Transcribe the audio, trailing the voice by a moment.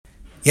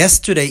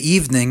Yesterday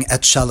evening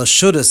at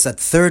Shalashudas, at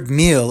third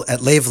meal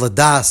at Lev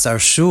Ladas, our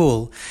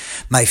shul,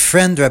 my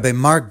friend Rabbi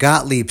Mark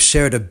Gottlieb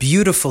shared a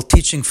beautiful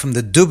teaching from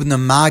the Dubna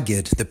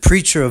Maggid, the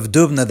preacher of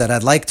Dubna, that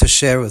I'd like to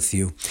share with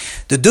you.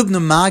 The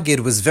Dubna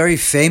Maggid was very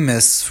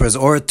famous for his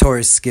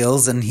oratory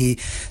skills, and he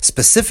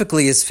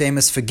specifically is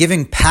famous for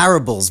giving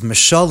parables,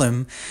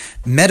 mishalim,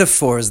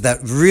 metaphors that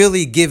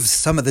really give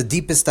some of the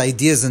deepest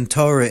ideas in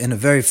Torah in a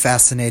very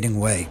fascinating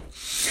way.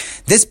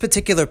 This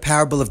particular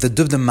parable of the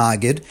Dubna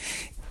Maggid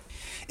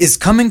is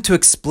coming to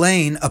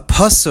explain a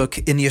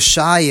pasuk in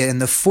Yeshaya in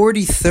the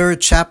 43rd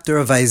chapter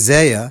of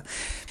Isaiah.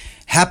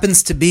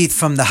 Happens to be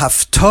from the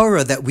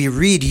Haftorah that we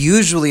read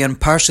usually on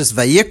Parshas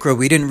Vayikra.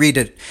 We didn't read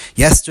it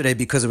yesterday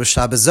because it was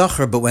Shabbos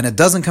Zachor, but when it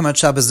doesn't come out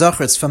Shabbos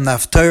Zachor, it's from the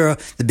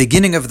Haftorah, the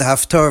beginning of the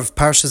Haftorah of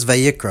Parshas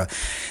Vayikra.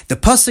 The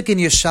pasuk in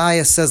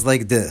Yeshaya says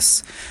like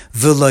this: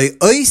 V'loi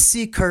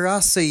oisi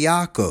karasa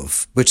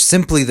Yaakov, which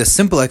simply, the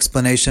simple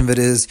explanation of it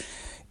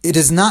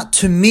is not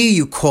to me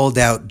you called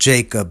out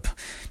Jacob.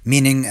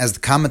 Meaning, as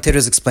the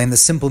commentators explain the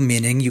simple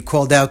meaning, you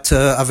called out to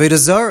Avodah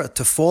Zarah,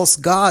 to false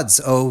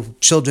gods, O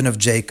children of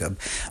Jacob.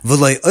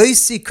 V'loi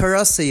oisi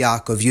karasa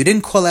Yaakov, you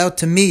didn't call out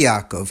to me,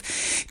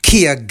 Yaakov.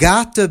 Ki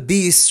agata bi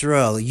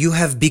Yisrael, you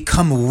have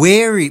become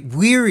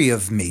weary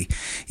of me.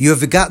 You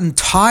have gotten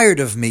tired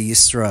of me,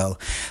 Yisrael.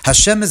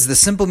 Hashem is the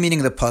simple meaning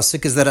of the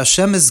pasuk, is that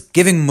Hashem is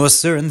giving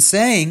Musar and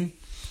saying,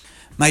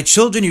 my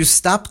children, you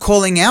stopped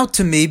calling out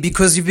to me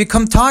because you've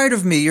become tired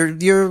of me.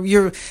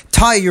 You're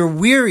tired. You're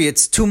weary.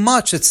 It's too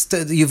much.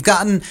 You've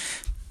gotten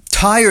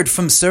tired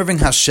from serving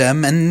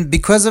Hashem, and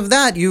because of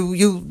that,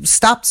 you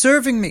stopped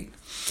serving me.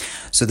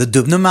 So the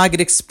Dubna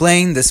Maggid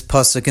explained this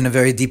pasuk in a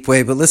very deep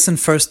way. But listen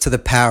first to the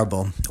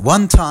parable.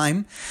 One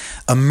time,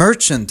 a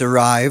merchant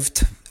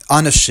arrived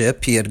on a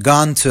ship. He had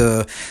gone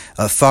to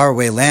a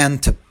faraway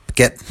land to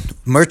get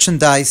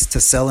merchandise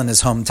to sell in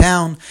his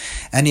hometown,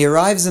 and he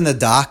arrives in the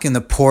dock in the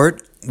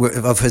port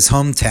of his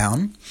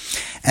hometown,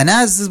 and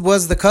as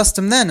was the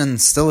custom then, and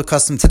still a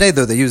custom today,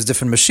 though they use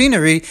different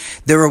machinery,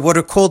 there are what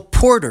are called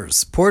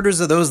porters.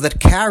 Porters are those that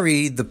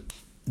carry the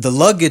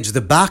luggage,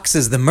 the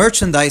boxes, the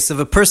merchandise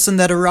of a person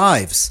that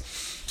arrives.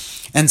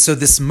 And so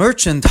this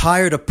merchant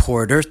hired a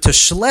porter to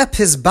schlep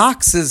his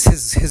boxes,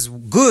 his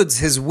goods,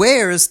 his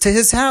wares to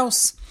his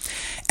house.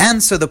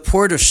 And so the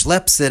porter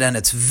schleps it, and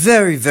it's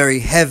very, very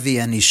heavy,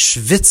 and he's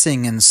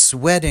schwitzing and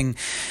sweating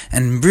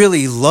and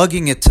really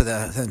lugging it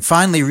and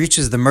finally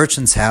reaches the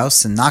merchant's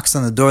house and knocks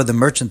on the door. The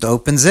merchant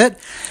opens it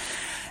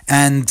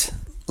and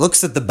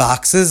looks at the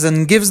boxes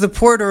and gives the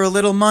porter a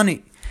little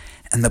money.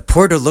 And the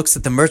porter looks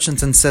at the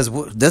merchant and says,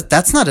 well,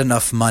 that's not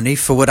enough money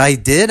for what I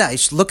did.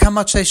 Look how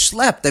much I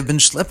schlepped. I've been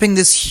schlepping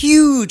this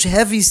huge,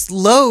 heavy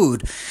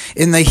load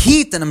in the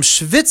heat, and I'm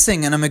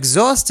schwitzing and I'm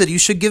exhausted. You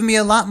should give me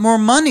a lot more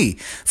money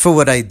for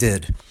what I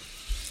did.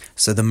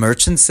 So the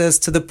merchant says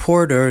to the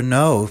porter,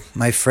 no,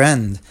 my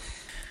friend,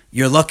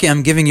 you're lucky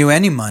I'm giving you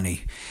any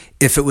money.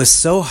 If it was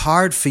so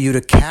hard for you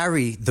to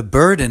carry the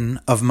burden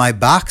of my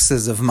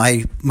boxes, of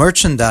my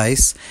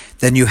merchandise,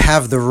 then you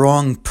have the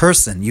wrong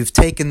person. You've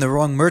taken the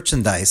wrong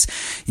merchandise.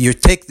 You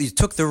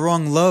took the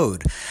wrong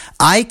load.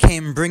 I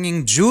came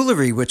bringing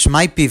jewelry, which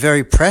might be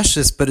very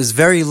precious, but is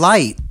very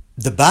light.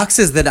 The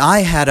boxes that I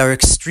had are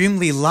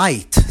extremely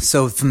light.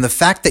 So from the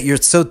fact that you're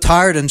so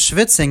tired and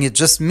schwitzing, it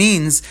just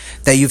means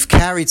that you've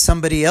carried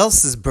somebody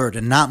else's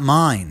burden, not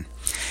mine.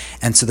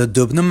 And so the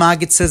Dubna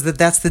Maggid says that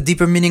that's the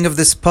deeper meaning of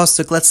this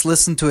pasuk. Let's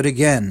listen to it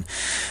again.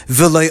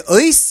 V'loi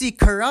oisi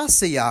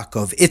karasa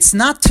Yaakov. It's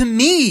not to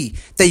me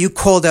that you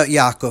called out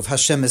Yaakov,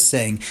 Hashem is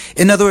saying.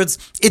 In other words,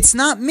 it's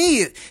not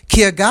me.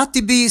 Ki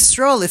agati bi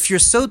Yisrael. If you're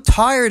so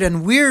tired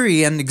and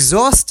weary and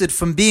exhausted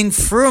from being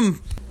from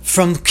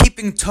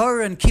keeping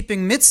Torah and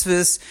keeping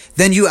mitzvahs,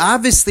 then you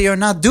obviously are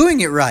not doing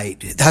it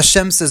right.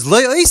 Hashem says,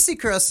 Lo oisi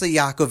karasa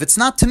Yaakov. It's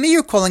not to me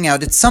you're calling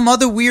out. It's some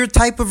other weird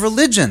type of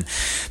religion.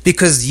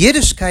 Because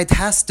Yiddishkeit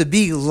has to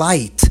be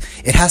light.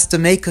 It has to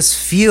make us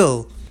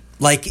feel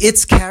like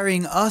it's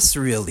carrying us,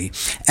 really.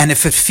 And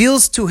if it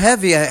feels too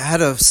heavy, I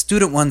had a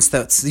student once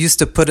that used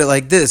to put it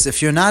like this: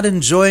 if you're not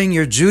enjoying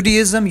your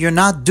Judaism, you're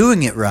not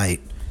doing it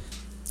right.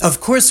 Of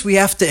course, we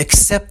have to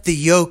accept the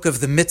yoke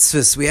of the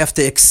mitzvahs. We have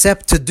to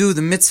accept to do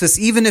the mitzvahs,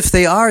 even if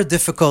they are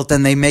difficult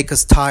and they make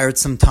us tired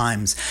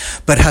sometimes.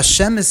 But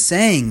Hashem is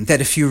saying that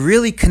if you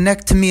really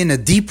connect to me in a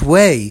deep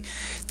way,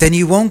 then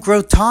you won't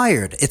grow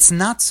tired. It's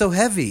not so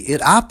heavy.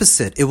 It's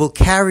opposite. It will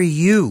carry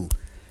you.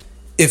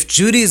 If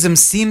Judaism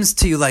seems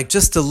to you like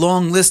just a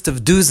long list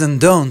of do's and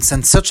don'ts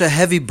and such a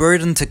heavy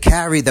burden to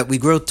carry that we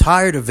grow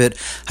tired of it,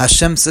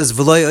 Hashem says,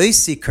 V'loi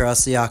oisi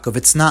karasa Yaakov.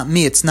 It's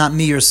not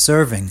me you're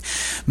serving.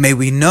 May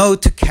we know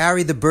to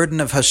carry the burden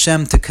of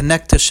Hashem, to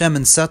connect to Hashem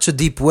in such a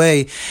deep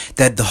way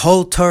that the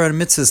whole Torah and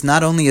mitzvahs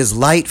not only is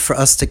light for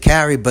us to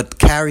carry, but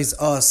carries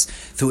us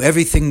through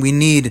everything we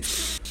need.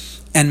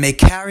 And may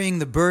carrying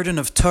the burden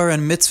of Torah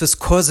and mitzvahs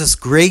cause us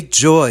great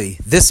joy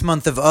this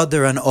month of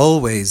Adar and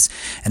always.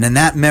 And in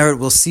that merit,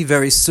 we'll see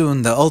very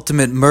soon the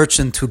ultimate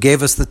merchant who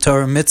gave us the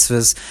Torah and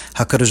mitzvahs,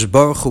 HaKadosh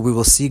Baruch Hu. We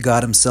will see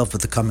God Himself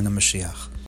with the coming of Mashiach.